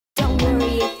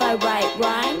I write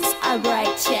rhymes, I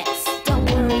write checks. Don't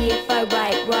worry if I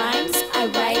write rhymes, I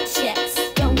write checks.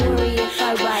 Don't worry if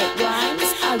I write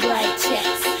rhymes, I write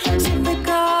checks.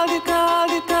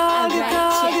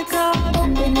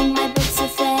 Opening my books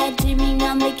of fad, dreaming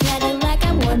on the Cadillac.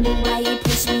 I wonder why you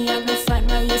pushed me on the front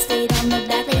while you stayed on the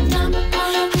back. They jump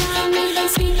all around me, they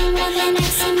screaming when they're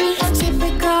next to me. Oh,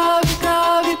 typical.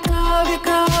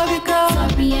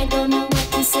 Sorry, I don't know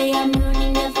what to say. I'm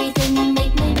ruining everything you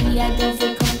make. Maybe I don't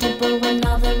feel comfortable when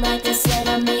all the light is set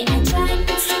on me. I tried,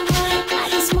 but so hard. I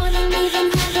just wanna leave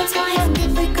and have that's why I'm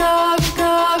difficult.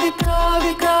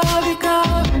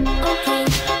 Okay,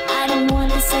 I don't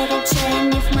wanna settle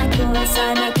chain if my chorus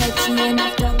are not catchy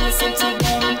enough. Don't listen to them.